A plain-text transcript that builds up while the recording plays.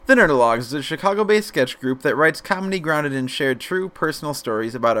The Nerdologues is a Chicago-based sketch group that writes comedy grounded in shared true personal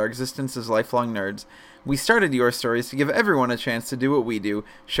stories about our existence as lifelong nerds. We started Your Stories to give everyone a chance to do what we do,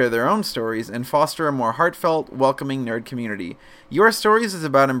 share their own stories, and foster a more heartfelt, welcoming nerd community. Your Stories is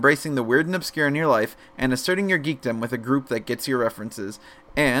about embracing the weird and obscure in your life and asserting your geekdom with a group that gets your references.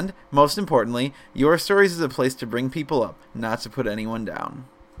 And, most importantly, Your Stories is a place to bring people up, not to put anyone down.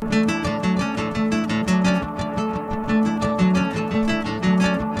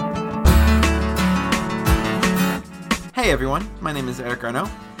 Hey everyone, my name is Eric Arnault,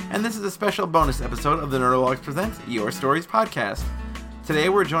 and this is a special bonus episode of the Nerdologues Presents Your Stories podcast. Today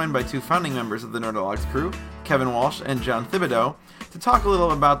we're joined by two founding members of the Nerdologues crew, Kevin Walsh and John Thibodeaux, to talk a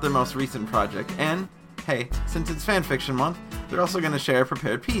little about their most recent project, and, hey, since it's fanfiction month, they're also going to share a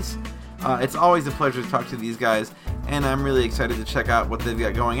prepared piece. It's always a pleasure to talk to these guys, and I'm really excited to check out what they've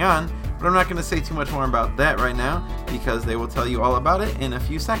got going on, but I'm not going to say too much more about that right now, because they will tell you all about it in a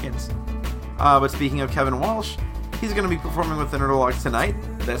few seconds. But speaking of Kevin Walsh, he's going to be performing with the Nerdologues tonight,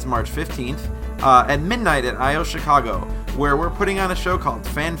 that's March 15th, at midnight at I.O. Chicago, where we're putting on a show called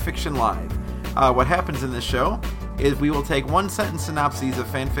Fanfiction Live. What happens in this show is we will take one-sentence synopses of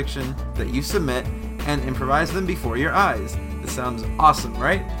fanfiction that you submit and improvise them before your eyes. This sounds awesome,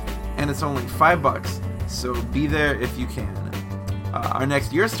 right? And it's only $5, so be there if you can. Our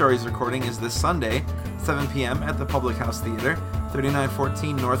next Your Stories recording is this Sunday, 7 p.m. at the Public House Theater,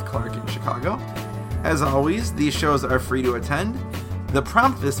 3914 North Clark in Chicago. As always, these shows are free to attend. The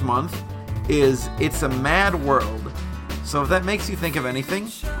prompt this month is It's a Mad World. So if that makes you think of anything,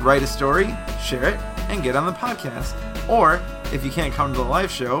 write a story, share it, and get on the podcast. Or, if you can't come to the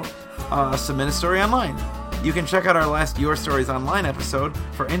live show, submit a story online. You can check out our last Your Stories Online episode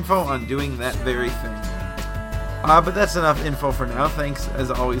for info on doing that very thing. But that's enough info for now. Thanks,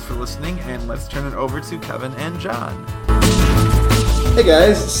 as always, for listening, and let's turn it over to Kevin and John. Hey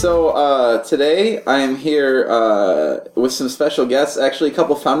guys, so today I am here with some special guests, actually a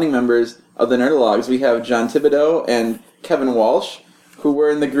couple founding members of the Nerdologues. We have John Thibodeaux and Kevin Walsh, who were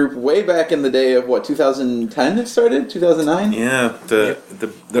in the group way back in the day of, 2010 it started? 2009? Yeah,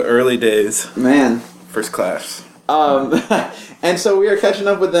 the early days. Man. First class. And so we are catching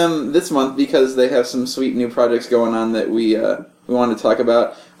up with them this month because they have some sweet new projects going on that we want to talk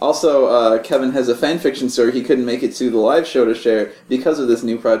about. Also, Kevin has a fanfiction story he couldn't make it to the live show to share because of this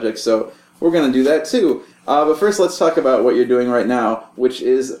new project, so we're going to do that too. But first, let's talk about what you're doing right now, which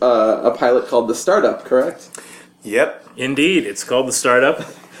is a pilot called The Startup, correct? Yep. Indeed, it's called The Startup.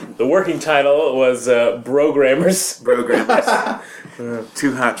 The working title was Brogrammers.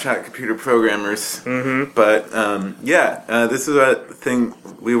 Two hotshot computer programmers. Mm-hmm. But, this is a thing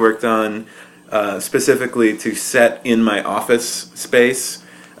we worked on specifically to set in my office space,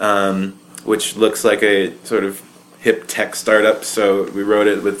 which looks like a sort of hip tech startup. So we wrote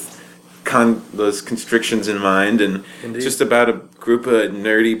it with those constrictions in mind, and Indeed. Just about a group of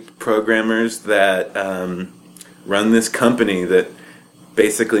nerdy programmers that run this company that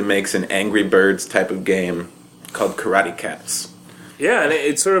basically makes an Angry Birds type of game called Karate Cats. Yeah, and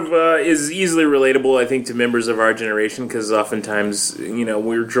it sort of is easily relatable, I think, to members of our generation, because oftentimes,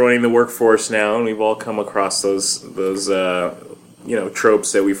 we're joining the workforce now, and we've all come across those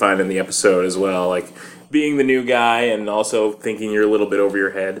tropes that we find in the episode as well, like being the new guy and also thinking you're a little bit over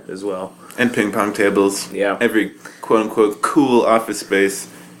your head as well. And ping pong tables. Yeah. Every quote-unquote cool office space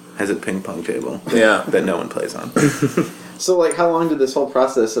has a ping pong table. Yeah. That no one plays on. So, how long did this whole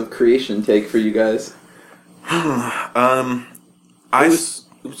process of creation take for you guys? It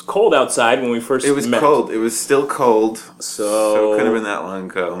was cold outside when we first met. It was cold. It was still cold. So it couldn't have been that long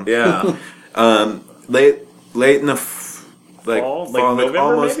ago. Yeah. Late in the fall, November,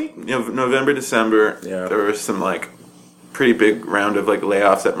 almost maybe? November, December. Yeah. There was some pretty big round of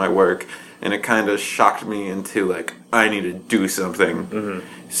layoffs at my work, and it kind of shocked me into I need to do something.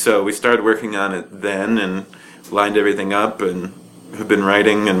 Mm-hmm. So we started working on it then and lined everything up and have been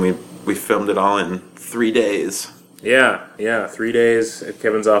writing, and we filmed it all in 3 days. Yeah, 3 days at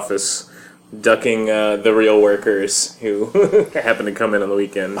Kevin's office, ducking the real workers who happen to come in on the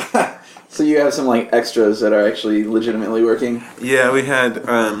weekend. So you have some extras that are actually legitimately working? Yeah, we had.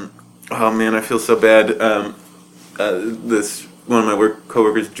 Oh man, I feel so bad. This one of my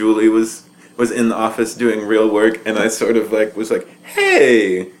coworkers, Julie, was in the office doing real work, and I sort of was like,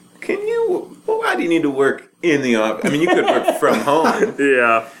 "Hey, why do you need to work in the office? I mean, you could work from home."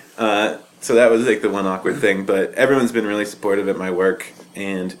 Yeah. So that was the one awkward thing, but everyone's been really supportive at my work,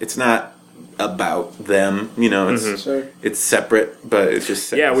 and it's not about them, it's it's separate, but it's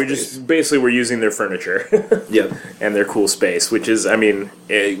just we're using their furniture. Yep. And their cool space, which is,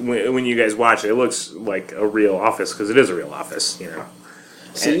 when you guys watch it, it looks like a real office, because it is a real office,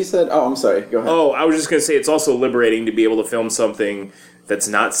 So you said, I'm sorry, go ahead. Oh, I was just going to say it's also liberating to be able to film something that's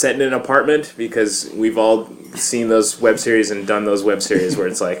not set in an apartment, because we've all seen those web series and done those web series where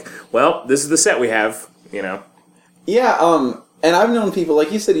it's like, well, this is the set we have, you know. Yeah, and I've known people,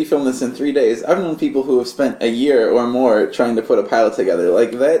 like you said you filmed this in 3 days, I've known people who have spent a year or more trying to put a pilot together.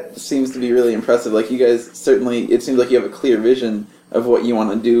 Like, that seems to be really impressive. Like, you guys certainly, it seems like you have a clear vision of what you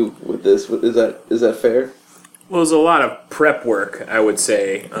want to do with this. Is that fair? Well, there's a lot of prep work, I would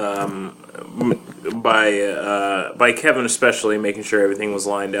say, by Kevin especially, making sure everything was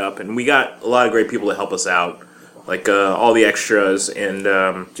lined up. And we got a lot of great people to help us out, like all the extras and...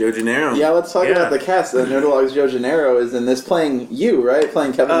 Joe Gennaro. Yeah, let's talk about the cast. Nerdologues Joe Gennaro is in this playing you, right?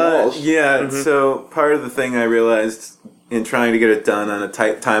 Playing Kevin Walsh. Yeah, so part of the thing I realized in trying to get it done on a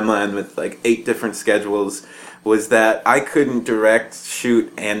tight timeline with like 8 different schedules was that I couldn't direct,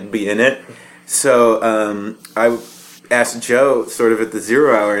 shoot, and be in it. So I asked Joe sort of at the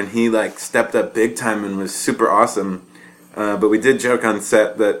 0 hour, and he like stepped up big time and was super awesome. But we did joke on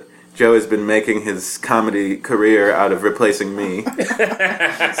set that Joe has been making his comedy career out of replacing me. Now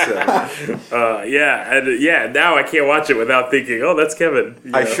I can't watch it without thinking, oh, that's Kevin.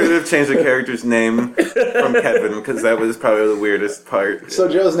 I should have changed the character's name from Kevin, because that was probably the weirdest part. So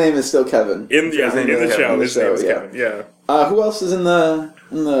Joe's name is still Kevin. In the show, his name is Kevin. Yeah. Who else is in the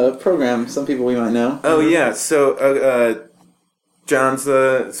program? Some people we might know. Oh yeah, so John's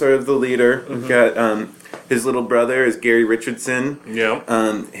sort of the leader. We've got his little brother is Gary Richardson. Yeah.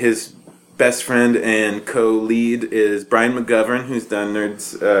 His best friend and co-lead is Brian McGovern, who's done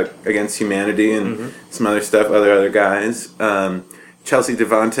Nerds Against Humanity and some other stuff. Other guys. Chelsea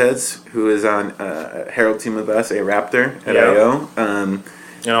Devantez, who is on Herald team with us, a Raptor at I.O.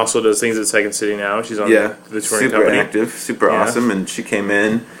 And also does things at Second City now. She's on the touring super company. Active, super awesome, and she came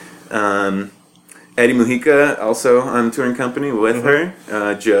in. Eddie Mujica, also on touring company with her.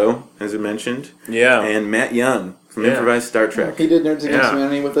 Joe, as I mentioned. Yeah. And Matt Young from Improvised Star Trek. He did Nerds Against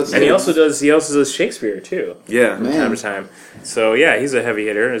Humanity with us. And he also does Shakespeare, too. Yeah. From time to time. So, yeah, he's a heavy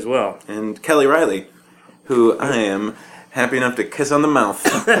hitter as well. And Kelly Riley, who I am happy enough to kiss on the mouth.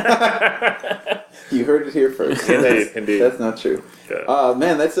 You heard it here first. Indeed. That's not true.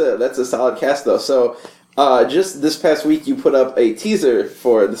 Man, that's a solid cast, though. So, just this past week, you put up a teaser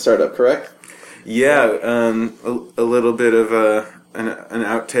for the startup, correct? Yeah, a little bit of an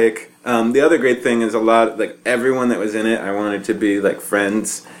outtake. The other great thing is everyone that was in it, I wanted to be like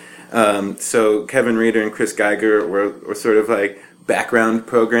friends. So Kevin Reeder and Chris Geiger were sort of like background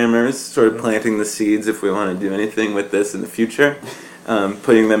programmers, sort of planting the seeds if we want to do anything with this in the future,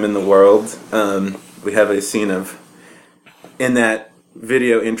 putting them in the world. We have a scene in that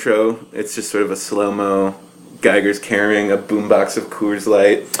video intro, it's just sort of a slow-mo, Geiger's carrying a boombox of Coors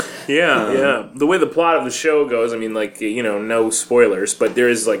Light. Yeah. The way the plot of the show goes, I mean, no spoilers, but there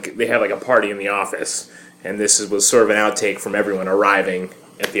is they have a party in the office, and this was sort of an outtake from everyone arriving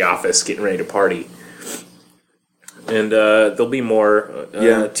at the office, getting ready to party. And there'll be more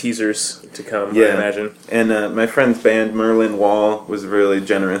teasers to come, I imagine. And my friend's band, Merlin Wall, was really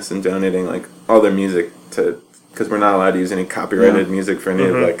generous in donating all their music because we're not allowed to use any copyrighted music for any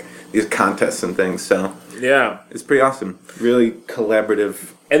of these contests and things. So it's pretty awesome. Really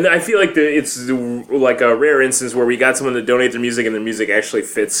collaborative. And I feel like it's like a rare instance where we got someone to donate their music and their music actually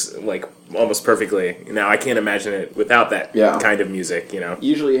fits almost perfectly. Now I can't imagine it without that kind of music.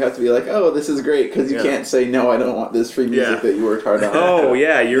 Usually you have to be like, oh, this is great, because you can't say no. I don't want this free music that you worked hard on. Oh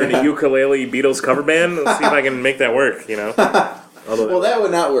yeah, you're in a ukulele Beatles cover band. Let's see if I can make that work. Well, that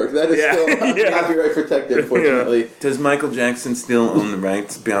would not work. That is still copyright protected, unfortunately. Does Michael Jackson still own the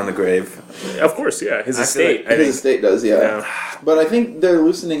rights beyond the grave? Of course, yeah. His estate. His estate does, yeah. But I think they're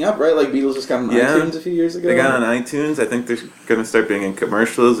loosening up, right? Like Beatles just got on iTunes a few years ago. They got on iTunes. I think they're going to start being in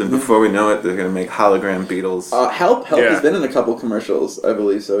commercials, and before we know it, they're going to make hologram Beatles. Help has been in a couple commercials, I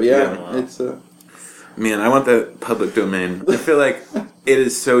believe. So it's. Man, I want that public domain. I feel like it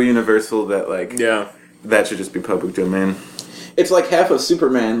is so universal that that should just be public domain. It's like half of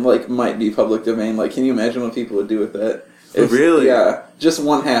Superman might be public domain. Can you imagine what people would do with that? Really? Yeah, just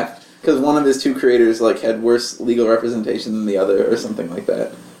one half. Because one of his two creators had worse legal representation than the other, or something like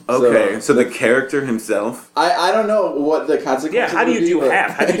that. Okay, so the character himself? I don't know what the consequences. Yeah, how do you do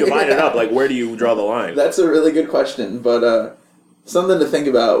half? How do you divide it up? Where do you draw the line? That's a really good question, but something to think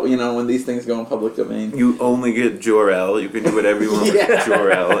about. When these things go in public domain. You only get Jor-El. You can do whatever you want with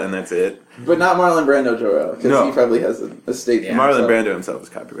Jor-El, and that's it. But not Marlon Brando Jor-El, because he probably has a state. Yeah. Marlon Brando himself is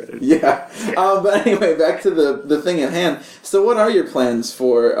copyrighted. Yeah. But anyway, back to the thing at hand. So, what are your plans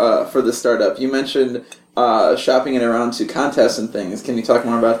for the startup? You mentioned shopping it around to contests and things. Can you talk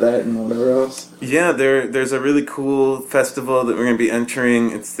more about that and whatever else? Yeah, there's a really cool festival that we're going to be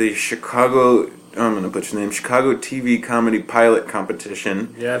entering. It's the I'm going to butcher the name, Chicago TV Comedy Pilot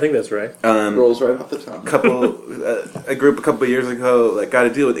Competition. Yeah, I think that's right. Rolls right off the tongue. A group a couple of years ago got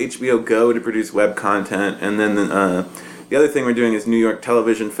a deal with HBO Go to produce web content, and then the other thing we're doing is New York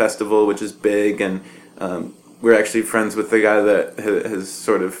Television Festival, which is big, and we're actually friends with the guy that has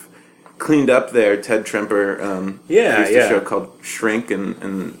sort of cleaned up there, Ted Tremper. Produced a show called Shrink,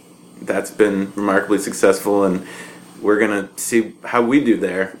 and that's been remarkably successful, and we're gonna see how we do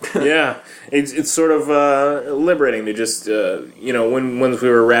there. Yeah, it's sort of liberating to just once we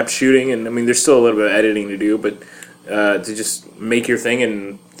were wrap shooting, and I mean there's still a little bit of editing to do, but to just make your thing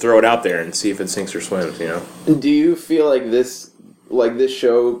and throw it out there and see if it sinks or swims. Do you feel like this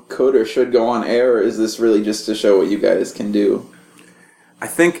show could or should go on air, or is this really just to show what you guys can do? I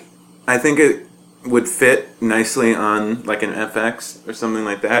think it would fit nicely on like an FX or something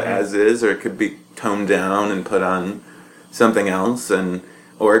like that, as is, or it could be toned down and put on something else,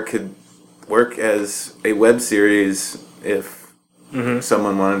 or it could work as a web series if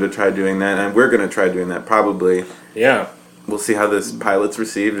someone wanted to try doing that, and we're going to try doing that probably. Yeah. We'll see how this pilot's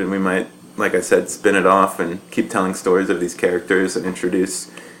received, and we might, like I said, spin it off and keep telling stories of these characters and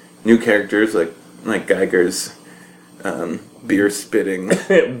introduce new characters like Geiger's beer spitting,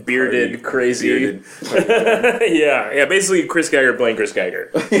 bearded, crazy. Yeah. Basically, Chris Geiger playing Chris Geiger.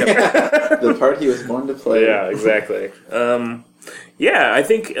 The part he was born to play. Yeah, exactly. I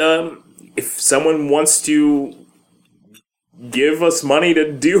think if someone wants to give us money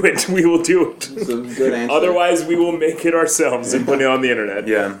to do it, we will do it. That's a good answer. Otherwise, we will make it ourselves and put it on the internet.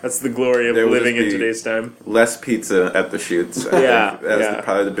 Yeah, that's the glory of living in today's time. Less pizza at the shoots. That's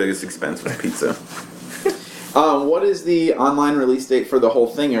probably the biggest expense was pizza. What is the online release date for the whole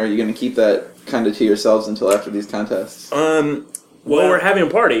thing? Or are you going to keep that kind of to yourselves until after these contests? Well, we're having a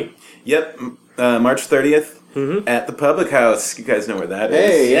party. Yep, March 30th at the Public House. You guys know where that is.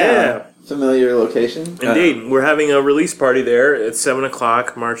 Hey, yeah. Familiar location. Indeed. We're having a release party there at 7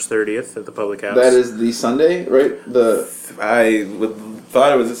 o'clock, March 30th at the Public House. That is the Sunday, right? I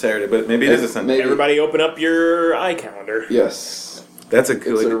thought it was a Saturday, but maybe it is a Sunday. Maybe. Everybody open up your iCalendar. Yes. That's a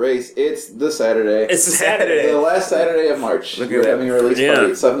good... It's a race. It's the Saturday. It's the Saturday. The last Saturday of March. We're having a release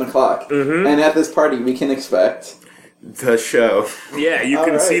party at 7 o'clock. Mm-hmm. And at this party, we can expect... the show. Yeah, you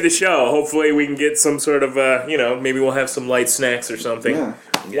can see the show. Hopefully we can get some sort of, maybe we'll have some light snacks or something. Yeah.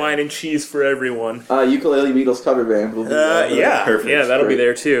 Wine and cheese for everyone. Ukulele Beatles cover band will be there. Yeah. Perfect. Yeah, that'll be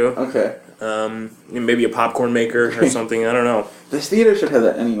there too. Okay. Maybe a popcorn maker or something. I don't know. This theater should have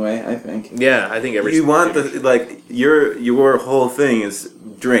that anyway, I think. Yeah, I think you want your whole thing is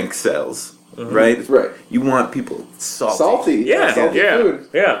drink sales. Mm-hmm. Right? Right. You want people salty. Salty. Yeah. Salty food.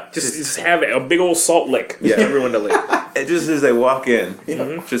 Yeah. Just have a big old salt lick for everyone to lick. Just as they walk in,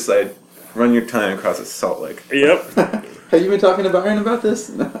 just like run your tongue across a salt lick. Yep. Have you been talking to Byron about this?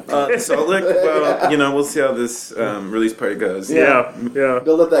 Salt lick? Well, we'll see how this release party goes. Yeah.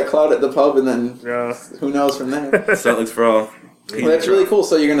 Build up that cloud at the pub and then who knows from there. Salt licks for all. Well, that's really cool.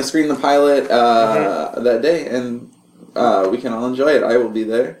 So you're going to screen the pilot that day and... we can all enjoy it. I will be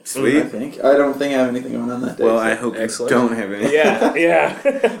there. Sweet. I don't think I have anything going on that day. Well, I hope you don't have any. Yeah.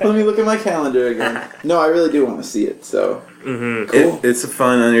 Let me look at my calendar again. No, I really do want to see it, so... Cool. It's a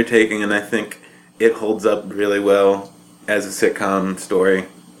fun undertaking, and I think it holds up really well as a sitcom story.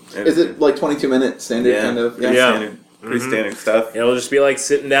 Is it like 22-minute standard kind of? Yeah. Pretty standard stuff. It'll just be like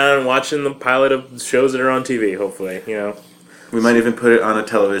sitting down and watching the pilot of shows that are on TV, hopefully, We might even put it on a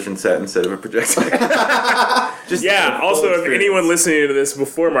television set instead of a projector. Also, if anyone listening to this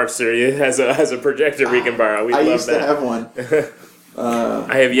before March 30th has a projector we can borrow, we'd love that. I used to have one.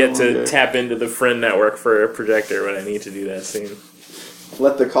 I have yet to tap into the Friend network for a projector, but I need to do that soon.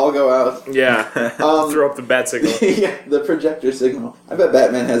 Let the call go out. Yeah. Throw up the bat signal. Yeah, the projector signal. I bet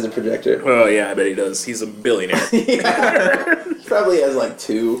Batman has a projector. Oh, yeah, I bet he does. He's a billionaire. He probably has like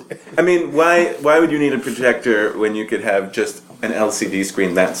 2. I mean, why would you need a projector when you could have just an LCD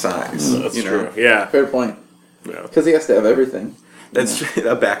screen that size? That's true. Yeah. Fair point. Because he has to have everything. That's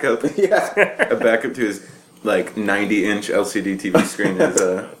a backup. Yeah. A backup to his 90-inch LCD TV screen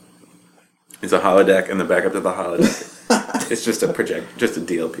is a holodeck, and the backup to the holodeck it's just a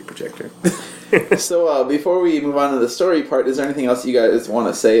DLP projector. So before we move on to the story part, is there anything else you guys want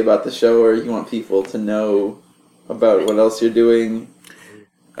to say about the show, or you want people to know about what else you're doing?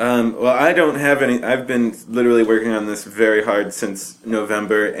 Well, I don't have any. I've been literally working on this very hard since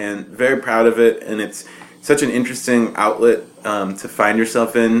November, and very proud of it, and it's such an interesting outlet to find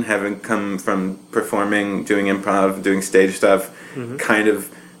yourself in, having come from performing, doing improv, doing stage stuff, kind of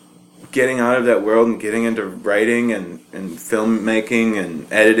getting out of that world and getting into writing and filmmaking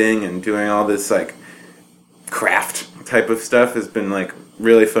and editing and doing all this like craft type of stuff has been like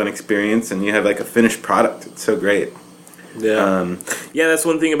really fun experience, and you have like a finished product. It's so great. Yeah, yeah. That's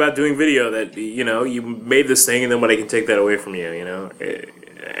one thing about doing video, that you made this thing, and nobody can take that away from you.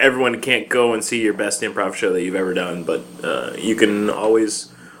 Everyone can't go and see your best improv show that you've ever done, but you can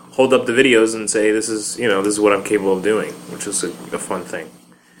always hold up the videos and say, this is what I'm capable of doing, which is a fun thing.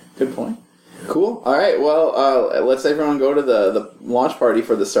 Good point. Cool. All right. Well, let's everyone go to the launch party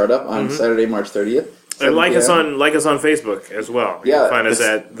for the startup on Saturday, March 30th. And like us on Facebook as well. You can find us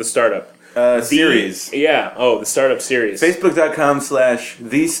at the startup series. The startup series.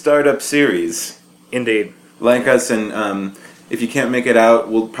 Facebook.com/the startup series. Indeed. Like us, and if you can't make it out,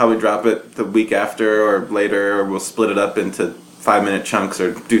 we'll probably drop it the week after or later, or we'll split it up into 5-minute chunks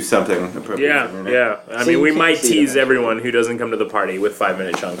or do something appropriate. Yeah. I mean, we might tease everyone who doesn't come to the party with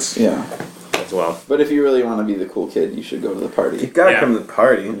 5-minute chunks. Yeah. As well. But if you really want to be the cool kid, you should go to the party. You gotta come to the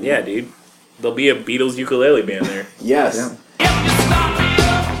party. Yeah, dude. There'll be a Beatles ukulele band there. Yes. Yeah.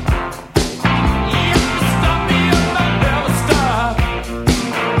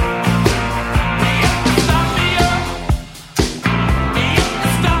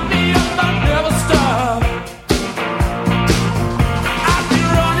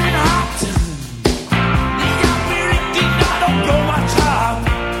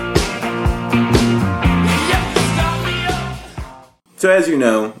 So as you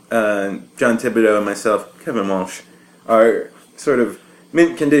know, John Thibodeaux and myself, Kevin Walsh, are sort of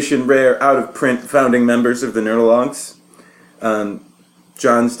mint condition, rare, out-of-print founding members of the Nerdologues.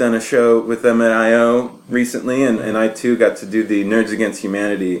 John's done a show with them at I.O. recently, and I too got to do the Nerds Against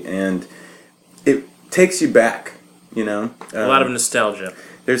Humanity, and it takes you back, a lot of nostalgia.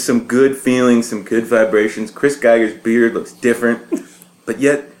 There's some good feelings, some good vibrations. Chris Geiger's beard looks different, but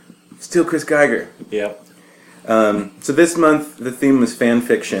yet still Chris Geiger. Yep. So this month the theme was fan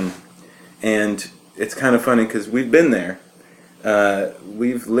fiction, and it's kind of funny because we've been there.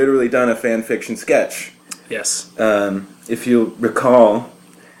 We've literally done a fan fiction sketch. Yes. If you'll recall,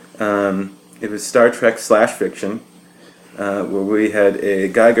 it was Star Trek /fiction, where we had a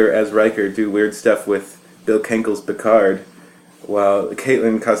Geiger as Riker do weird stuff with Bill Kenkel's Picard, while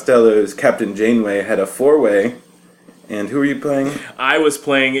Caitlin Costello's Captain Janeway had a 4-way. And who were you playing? I was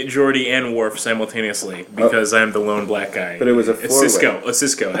playing Geordi and Worf simultaneously because I'm the lone black guy. But it was a 4-way.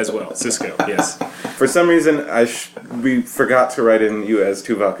 Cisco as well. Cisco, yes. For some reason, we forgot to write in you as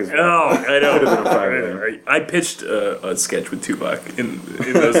Tuvok as well. Oh, I know. Could have been a 5-way. I pitched a sketch with Tuvok in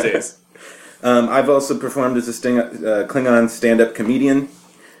those days. I've also performed as a Klingon stand-up comedian.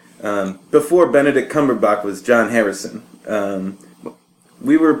 Before Benedict Cumberbatch was John Harrison.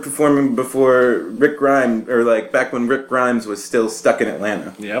 We were performing before Rick Grimes, or like back when Rick Grimes was still stuck in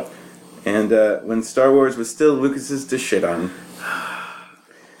Atlanta. Yep. And when Star Wars was still Lucas's to shit on.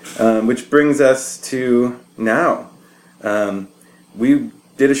 Which brings us to now. We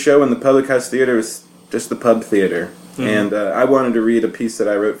did a show in the Public House Theater. It was just the Pub Theater. Mm-hmm. And I wanted to read a piece that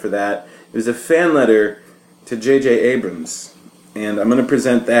I wrote for that. It was a fan letter to J.J. Abrams. And I'm going to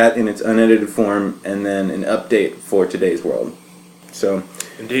present that in its unedited form, and then an update for today's world. So,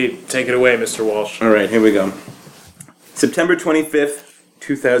 indeed. Take it away, Mr. Walsh. All right, here we go. September 25th,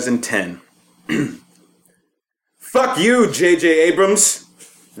 2010. Fuck you, J.J. Abrams.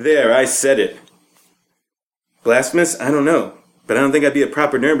 There, I said it. Blasphemous? I don't know. But I don't think I'd be a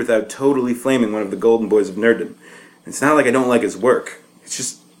proper nerd without totally flaming one of the golden boys of nerddom. It's not like I don't like his work. It's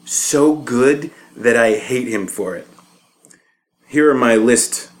just so good that I hate him for it. Here are my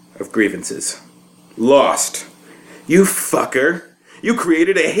list of grievances. Lost. You fucker. You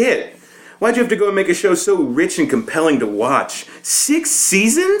created a hit. Why'd you have to go and make a show so rich and compelling to watch? 6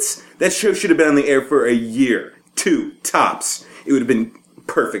 seasons? That show should have been on the air for a year. 2, tops. It would have been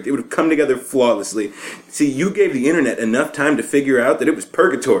perfect. It would have come together flawlessly. See, you gave the internet enough time to figure out that it was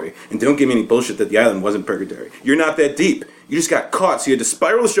purgatory. And don't give me any bullshit that the island wasn't purgatory. You're not that deep. You just got caught, so you had to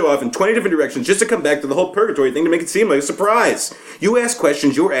spiral the show off in 20 different directions just to come back to the whole purgatory thing to make it seem like a surprise. You asked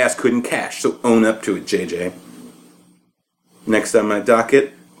questions your ass couldn't cash, so own up to it, JJ. Next on my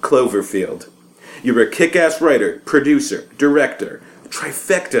docket, Cloverfield. You're a kick-ass writer, producer, director,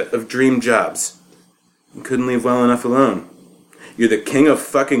 trifecta of dream jobs. You couldn't leave well enough alone. You're the king of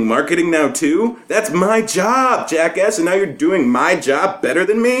fucking marketing now, too? That's my job, jackass, and now you're doing my job better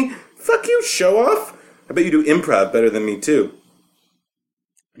than me? Fuck you, show-off. I bet you do improv better than me, too.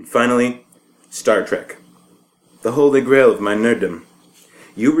 And finally, Star Trek. The holy grail of my nerddom.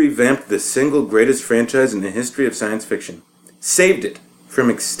 You revamped the single greatest franchise in the history of science fiction. Saved it from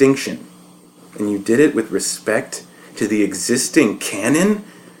extinction. And you did it with respect to the existing canon?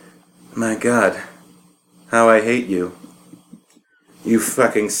 My God, how I hate you. You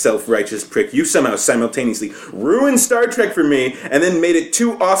fucking self-righteous prick. You somehow simultaneously ruined Star Trek for me and then made it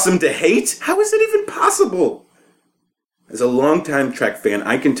too awesome to hate? How is that even possible? As a longtime Trek fan,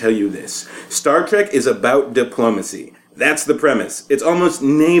 I can tell you this. Star Trek is about diplomacy. That's the premise. It's almost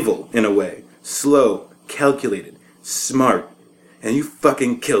naval in a way. Slow, calculated, smart. And you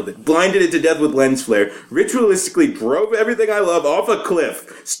fucking killed it. Blinded it to death with lens flare. Ritualistically drove everything I love off a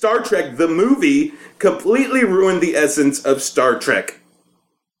cliff. Star Trek, the movie, completely ruined the essence of Star Trek.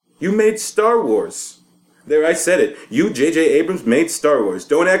 You made Star Wars. There, I said it. You, J.J. Abrams, made Star Wars.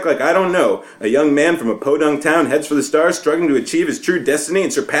 Don't act like I don't know. A young man from a podunk town heads for the stars, struggling to achieve his true destiny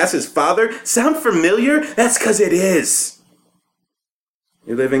and surpass his father. Sound familiar? That's 'cause it is.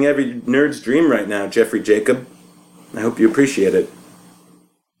 You're living every nerd's dream right now, Jeffrey Jacob. I hope you appreciate it.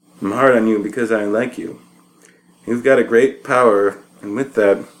 I'm hard on you because I like you. You've got a great power, and with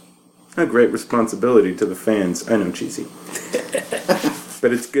that, a great responsibility to the fans. I know, cheesy.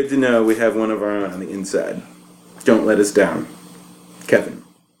 But it's good to know we have one of our own on the inside. Don't let us down. Kevin.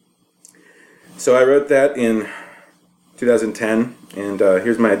 So I wrote that in 2010, and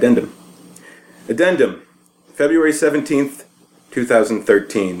here's my addendum. Addendum, February 17th,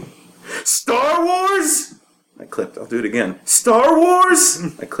 2013. Star Wars? I clipped. I'll do it again. Star Wars?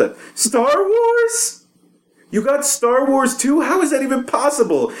 I clipped. Star Wars? You got Star Wars too? How is that even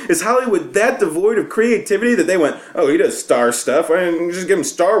possible? Is Hollywood that devoid of creativity that they went, oh, he does Star stuff. Why don't you just give him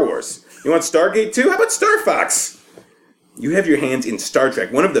Star Wars? You want Stargate too? How about Star Fox? You have your hands in Star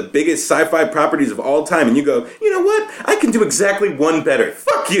Trek, one of the biggest sci-fi properties of all time, and you go, you know what? I can do exactly one better.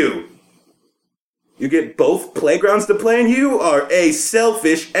 Fuck you! You get both playgrounds to play in? You are a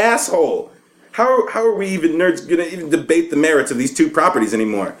selfish asshole. How are we even nerds gonna even debate the merits of these two properties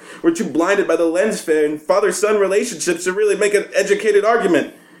anymore? We're too blinded by the lens flare and father-son relationships to really make an educated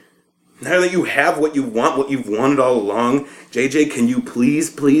argument. Now that you have what you want, what you've wanted all along, JJ, can you please,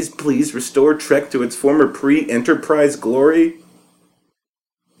 please, please restore Trek to its former pre-Enterprise glory?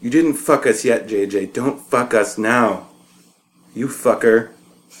 You didn't fuck us yet, JJ. Don't fuck us now. You fucker.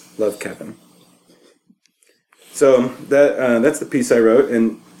 Love, Kevin. So that's the piece I wrote,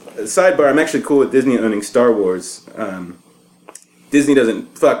 and sidebar, I'm actually cool with Disney owning Star Wars. Disney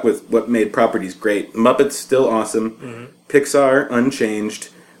doesn't fuck with what made properties great. Muppets, still awesome. Mm-hmm. Pixar, unchanged.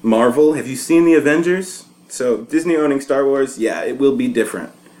 Marvel, have you seen the Avengers? So Disney owning Star Wars, yeah, it will be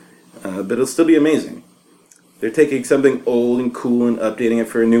different. But it'll still be amazing. They're taking something old and cool and updating it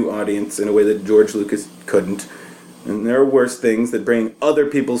for a new audience in a way that George Lucas couldn't. And there are worse things that bring other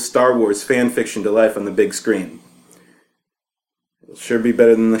people's Star Wars fan fiction to life on the big screen. It'll sure be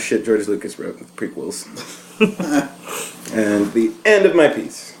better than the shit George Lucas wrote with prequels. And the end of my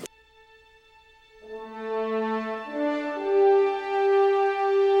piece.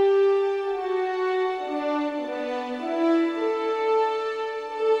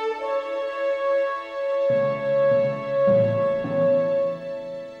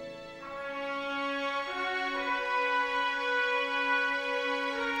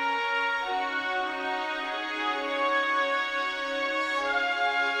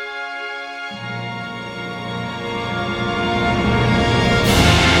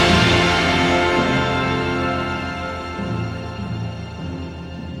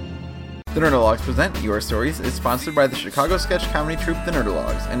 The Nerdologues Present Your Stories is sponsored by the Chicago sketch comedy troupe The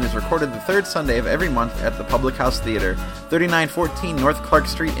Nerdologues and is recorded the third Sunday of every month at the Public House Theater, 3914 North Clark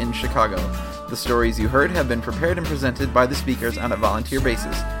Street in Chicago. The stories you heard have been prepared and presented by the speakers on a volunteer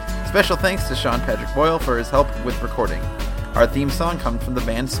basis. Special thanks to Sean Patrick Boyle for his help with recording. Our theme song comes from the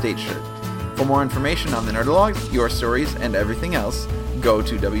band State Shirt. For more information on The Nerdologues, Your Stories, and everything else, go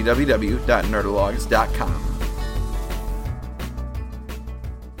to www.nerdologues.com.